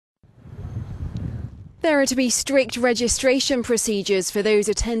There are to be strict registration procedures for those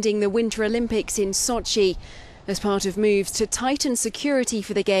attending the Winter Olympics in Sochi. As part of moves to tighten security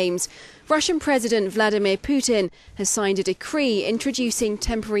for the Games, Russian President Vladimir Putin has signed a decree introducing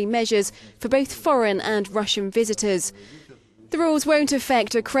temporary measures for both foreign and Russian visitors. The rules won't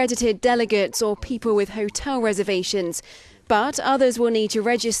affect accredited delegates or people with hotel reservations, but others will need to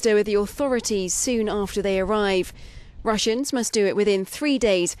register with the authorities soon after they arrive. Russians must do it within 3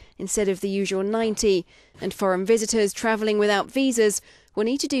 days instead of the usual 90, and foreign visitors travelling without visas will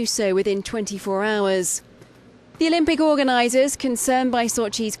need to do so within 24 hours. The Olympic organisers, concerned by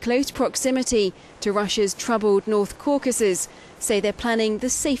Sochi's close proximity to Russia's troubled North Caucasus, say they're planning the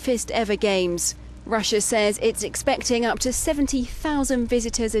safest ever Games. Russia says it's expecting up to 70,000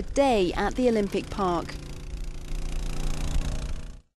 visitors a day at the Olympic Park.